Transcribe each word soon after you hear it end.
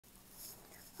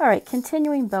All right,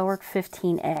 continuing Bellwork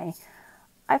 15A.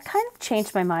 I've kind of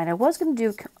changed my mind. I was going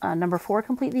to do number 4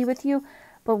 completely with you,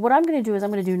 but what I'm going to do is I'm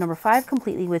going to do number 5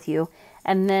 completely with you,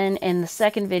 and then in the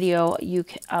second video,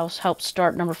 I'll help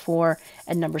start number 4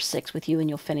 and number 6 with you, and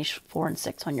you'll finish 4 and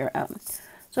 6 on your own.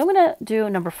 So I'm going to do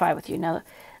number 5 with you. Now,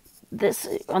 this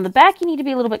on the back, you need to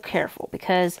be a little bit careful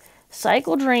because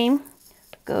Cycle Dream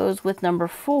goes with number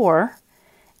 4,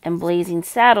 and Blazing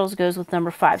Saddles goes with number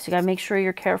 5. So you got to make sure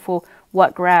you're careful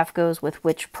what graph goes with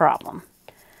which problem.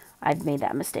 I've made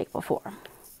that mistake before.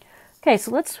 Okay,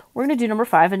 so we're going to do number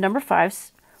 5, and number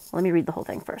 5's, let me read the whole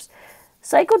thing first.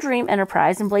 Cycle Dream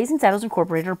Enterprise and Blazing Saddles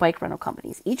Incorporated are bike rental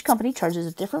companies. Each company charges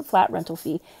a different flat rental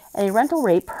fee and a rental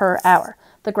rate per hour.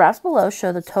 The graphs below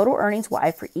show the total earnings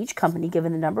Y for each company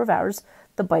given the number of hours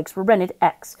the bikes were rented,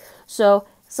 X. So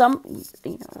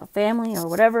a family or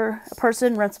whatever, a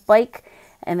person rents a bike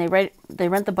and they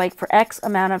rent the bike for X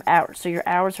amount of hours. So your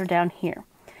hours are down here.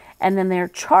 And then they're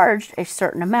charged a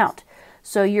certain amount.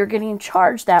 So you're getting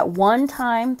charged that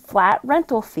one-time flat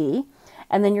rental fee,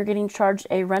 and then you're getting charged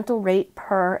a rental rate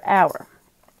per hour.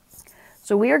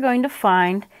 So we are going to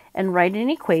find and write an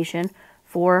equation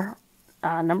for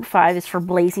number 5 is for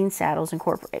Blazing Saddles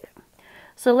Incorporated.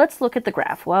 So let's look at the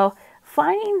graph. Well,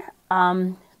 finding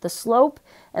the slope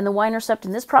and the y-intercept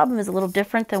in this problem is a little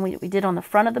different than we did on the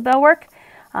front of the Bellwork.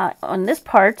 On this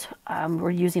part,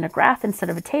 we're using a graph instead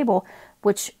of a table,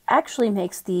 which actually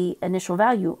makes the initial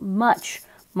value much,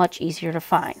 much easier to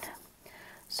find.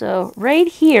 So right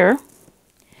here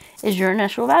is your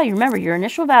initial value. Remember, your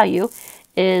initial value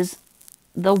is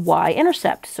the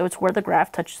y-intercept, so it's where the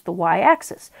graph touches the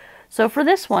y-axis. So for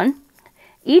this one,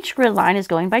 each grid line is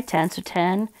going by 10, so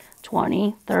 10,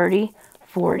 20, 30,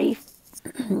 40,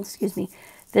 excuse me,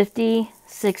 50,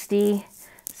 60,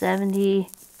 70,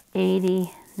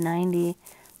 80, 90,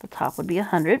 the top would be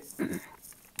 100.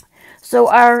 So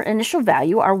our initial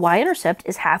value, our y-intercept,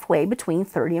 is halfway between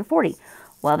 30 and 40.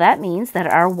 Well, that means that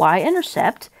our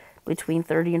y-intercept between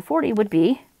 30 and 40 would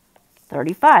be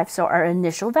 35. So our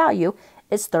initial value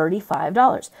is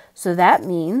 $35. So that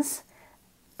means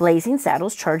Blazing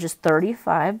Saddles charges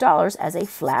 $35 as a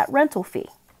flat rental fee.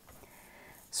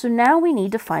 So now we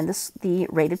need to find the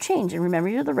rate of change. And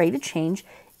remember, the rate of change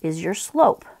is your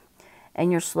slope.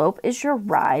 And your slope is your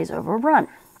rise over run.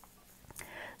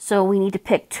 So we need to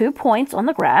pick 2 points on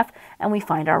the graph, and we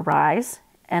find our rise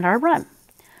and our run.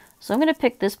 So I'm going to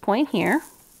pick this point here.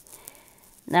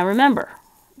 Now remember,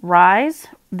 rise,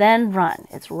 then run.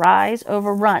 It's rise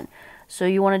over run. So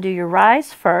you want to do your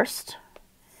rise first,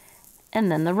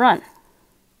 and then the run.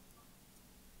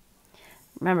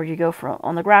 Remember, you go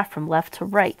on the graph from left to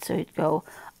right. So you go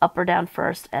up or down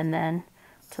first, and then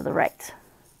to the right.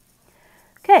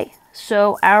 Okay,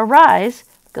 so our rise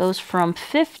goes from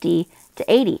 50 to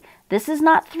 80. This is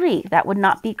not 3. That would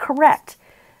not be correct.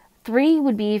 3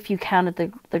 would be if you counted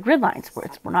the grid lines.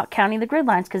 We're not counting the grid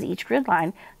lines because each grid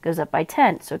line goes up by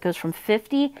 10. So it goes from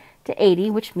 50 to 80,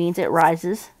 which means it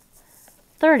rises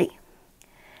 30.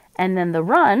 And then the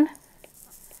run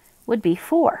would be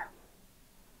 4.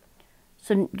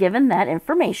 So given that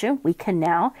information, we can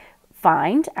now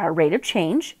find our rate of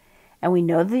change, and we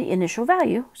know the initial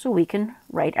value, so we can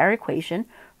write our equation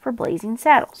for Blazing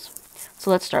Saddles. So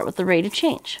let's start with the rate of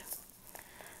change.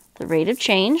 The rate of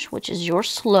change, which is your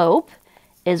slope,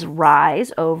 is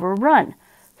rise over run.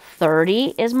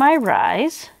 30 is my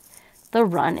rise. The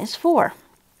run is 4.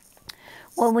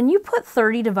 Well, when you put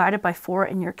 30 divided by 4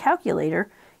 in your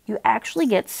calculator, you actually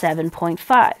get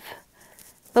 7.5.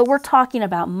 But we're talking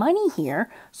about money here,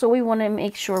 so we want to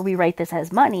make sure we write this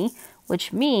as money,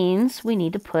 which means we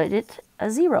need to put it a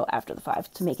 0 after the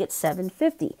 5 to make it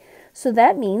 750. So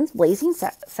that means Blazing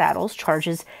Saddles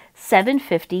charges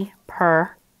 $7.50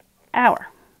 per hour.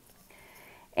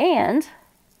 And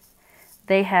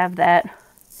they have that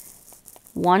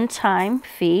one-time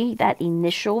fee, that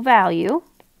initial value,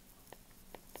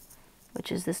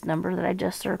 which is this number that I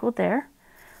just circled there,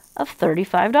 of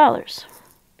 $35.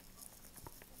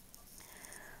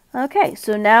 Okay,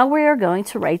 so now we are going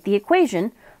to write the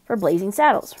equation for Blazing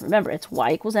Saddles. Remember, it's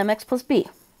y equals mx plus b.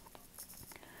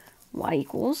 Y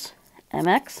equals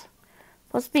mx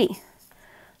plus b.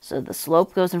 So the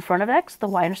slope goes in front of x, the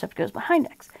y-intercept goes behind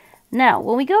x. Now,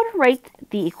 when we go to write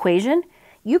the equation,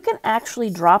 you can actually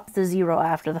drop the 0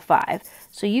 after the 5.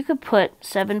 So you could put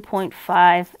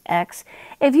 7.5x.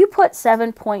 If you put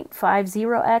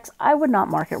 7.50x, I would not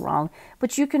mark it wrong,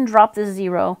 but you can drop the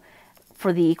 0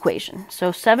 for the equation.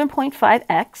 So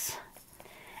 7.5x,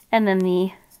 and then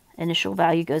the initial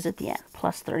value goes at the end,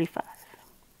 plus 35.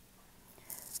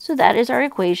 So that is our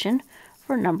equation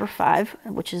for number 5,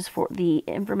 which is for the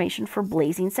information for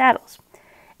Blazing Saddles.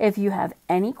 If you have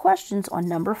any questions on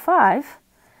number 5,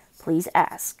 please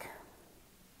ask.